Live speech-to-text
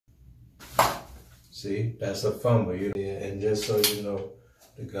See, that's a fumble. And just so you know,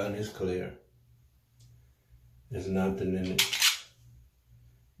 the gun is clear. There's nothing in it.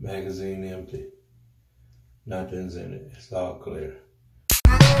 Magazine empty. Nothing's in it. It's all clear.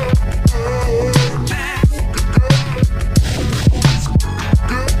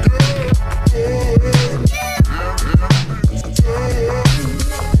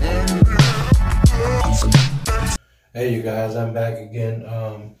 Hey you guys, I'm back again.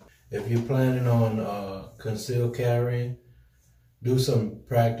 If you're planning on concealed carrying, do some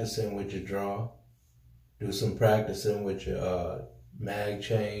practicing with your draw. Do some practicing with your mag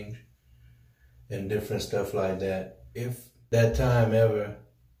change and different stuff like that. If that time ever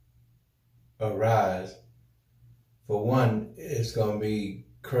arrives, for one, it's gonna be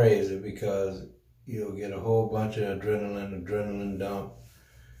crazy because you'll get a whole bunch of adrenaline dump.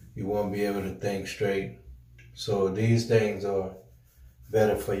 You won't be able to think straight. So these things are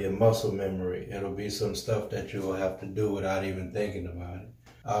better for your muscle memory. It'll be some stuff that you will have to do without even thinking about it.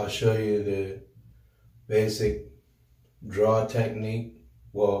 I'll show you the basic draw technique.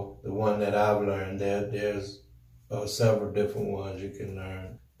 Well, the one that I've learned. There's several different ones you can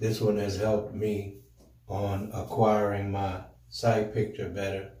learn. This one has helped me on acquiring my sight picture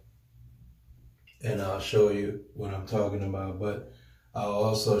better. And I'll show you what I'm talking about. But I'll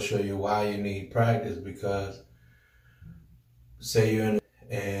also show you why you need practice, because say you're in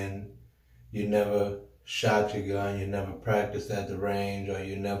and you never shot your gun, you never practiced at the range, or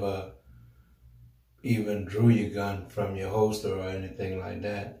you never even drew your gun from your holster or anything like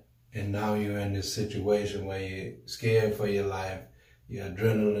that. And now you're in this situation where you're scared for your life, your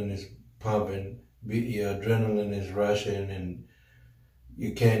adrenaline is pumping, your adrenaline is rushing, and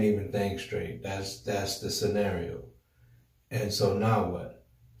you can't even think straight. That's the scenario. And so now what?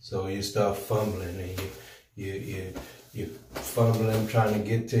 So you start fumbling, and you're fumbling trying to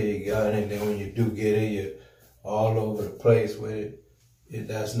get to your gun, and then when you do get it, you're all over the place with it.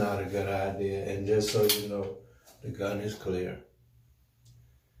 That's not a good idea. And just so you know, the gun is clear.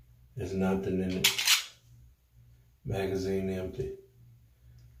 There's nothing in it. Magazine empty.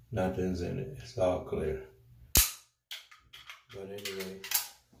 Nothing's in it. It's all clear. But anyway,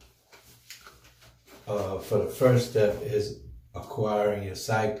 for the first step is acquiring your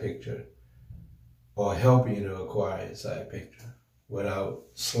sight picture, or helping you to acquire your sight picture without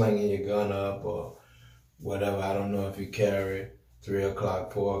slinging your gun up or whatever. I don't know if you carry 3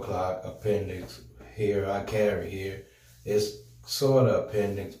 o'clock, 4 o'clock appendix. Here I carry here. It's sort of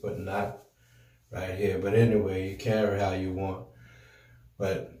appendix, but not right here. But anyway, you carry how you want.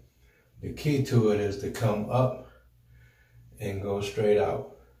 But the key to it is to come up and go straight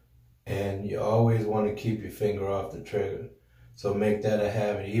out. And you always want to keep your finger off the trigger. So make that a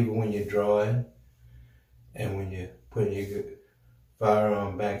habit, even when you're drawing and when you're putting your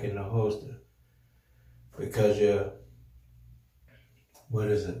firearm back in the holster. Because your,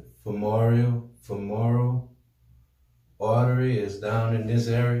 femoral artery is down in this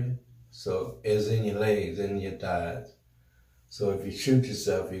area. So it's in your legs, in your thighs. So if you shoot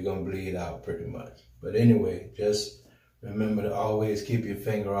yourself, you're going to bleed out pretty much. But anyway, just remember to always keep your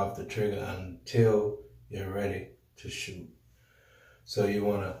finger off the trigger until you're ready to shoot. So you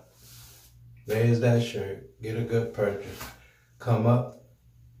want to raise that shirt, get a good purchase, come up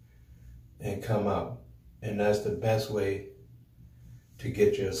and come out. And that's the best way to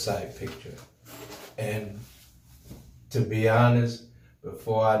get your sight picture. And to be honest,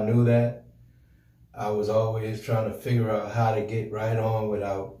 before I knew that, I was always trying to figure out how to get right on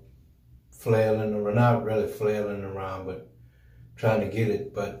without flailing around, not really flailing around, but trying to get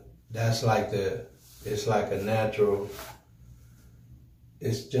it. But that's like it's like a natural,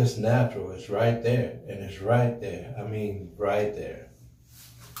 it's just natural. It's right there, and it's right there. I mean, right there.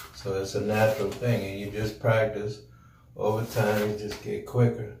 So it's a natural thing, and you just practice over time. You just get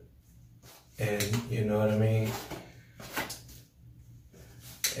quicker, and you know what I mean?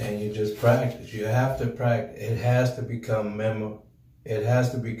 And you just practice. You have to practice. It has to become it has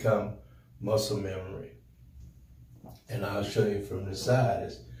to become muscle memory. And I'll show you from the side.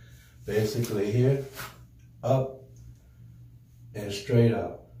 It's basically here, up, and straight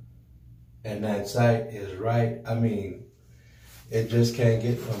out. And that sight is right. I mean, it just can't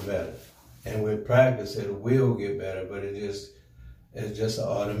get no better. And with practice, it will get better, but it's just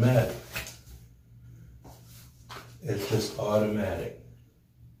automatic. It's just automatic.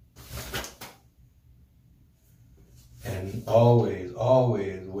 And always,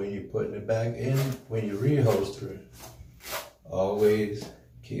 when you're putting it back in, when you're reholstering, always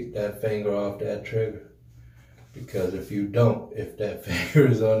keep that finger off that trigger. Because if you don't, if that finger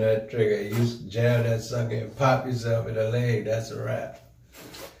is on that trigger, and you jam that sucker and pop yourself in the leg, that's a wrap.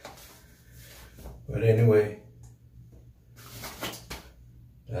 But anyway,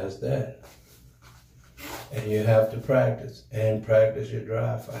 that's that. And you have to practice, and practice your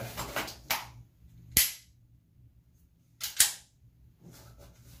dry fire.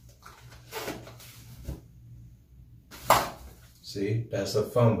 See, that's a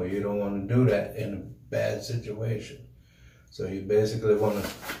fumble. You don't want to do that in a bad situation. So you basically want to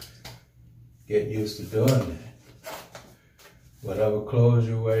get used to doing that. Whatever clothes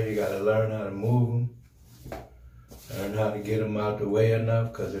you wear, you got to learn how to move them. Learn how to get them out the way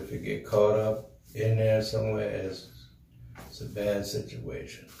enough, because if you get caught up in there somewhere, it's a bad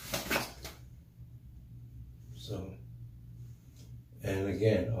situation. So, and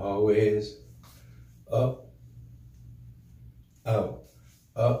again, always up, out,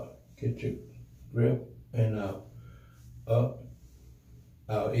 up, get your grip, and out, up,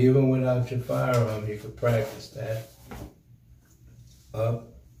 out. Even without your firearm, you can practice that.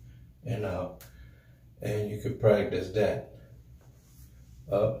 Up and out. And you can practice that.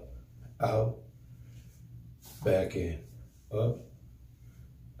 Up, out, back in. Up,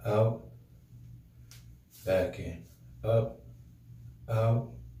 out, back in. Up, out,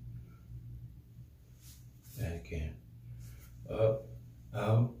 back in. Up,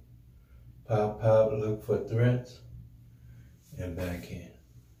 out, pop, pop, look for threats, and back in.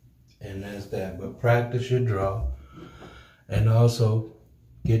 And that's that. But practice your draw, and also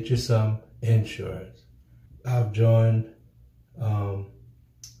get you some insurance. I've joined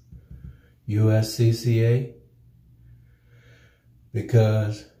USCCA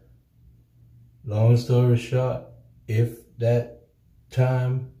because, long story short, if that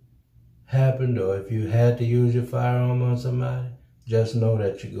time happened, or if you had to use your firearm on somebody, just know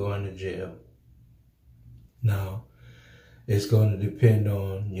that you're going to jail. Now, it's going to depend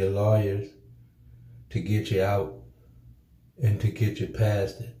on your lawyers to get you out and to get you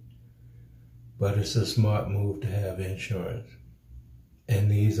past it. But it's a smart move to have insurance.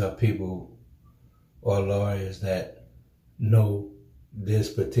 And these are people or lawyers that know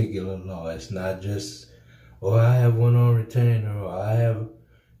this particular law. It's not just, oh, I have one on retainer, or I have,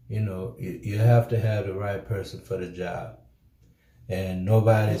 you have to have the right person for the job. And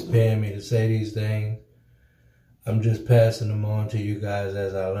nobody's paying me to say these things. I'm just passing them on to you guys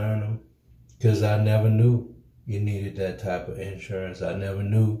as I learn them, because I never knew you needed that type of insurance. I never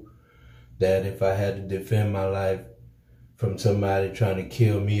knew that if I had to defend my life from somebody trying to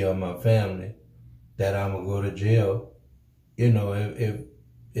kill me or my family, that I'm gonna go to jail,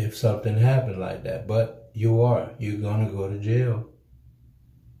 if something happened like that. But you're gonna go to jail.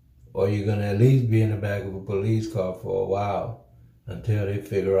 Or you're gonna at least be in the back of a police car for a while until they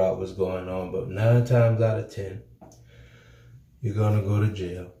figure out what's going on. But 9 times out of 10, you're gonna go to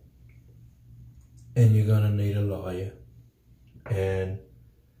jail. And you're gonna need a lawyer. And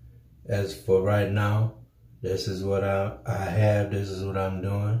as for right now, this is what I have, this is what I'm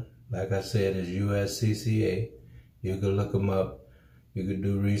doing. Like I said, it's USCCA. You can look them up. You can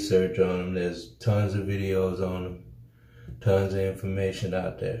do research on them. There's tons of videos on them. Tons of information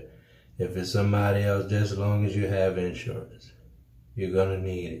out there. If it's somebody else, just as long as you have insurance, you're gonna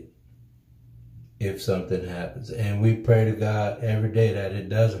need it if something happens. And we pray to God every day that it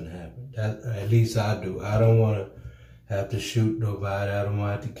doesn't happen. That, at least I do. I don't want to have to shoot nobody. I don't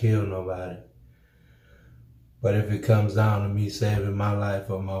want to have to kill nobody. But if it comes down to me saving my life,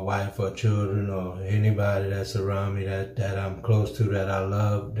 or my wife or children, or anybody that's around me that I'm close to, that I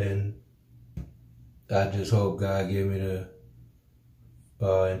love, then I just hope God give me the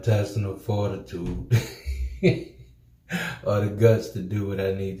intestinal fortitude or the guts to do what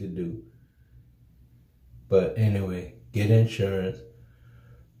I need to do. But anyway, get insurance,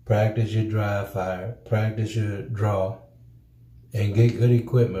 practice your dry fire, practice your draw, and get good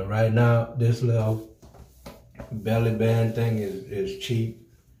equipment. Right now, this little belly band thing is cheap.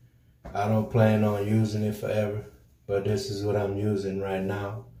 I don't plan on using it forever, but this is what I'm using right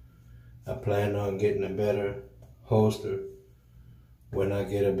now. I plan on getting a better holster when I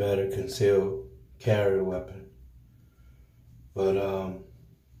get a better concealed carry weapon. But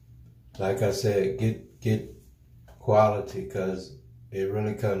like I said, get quality, because it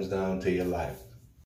really comes down to your life.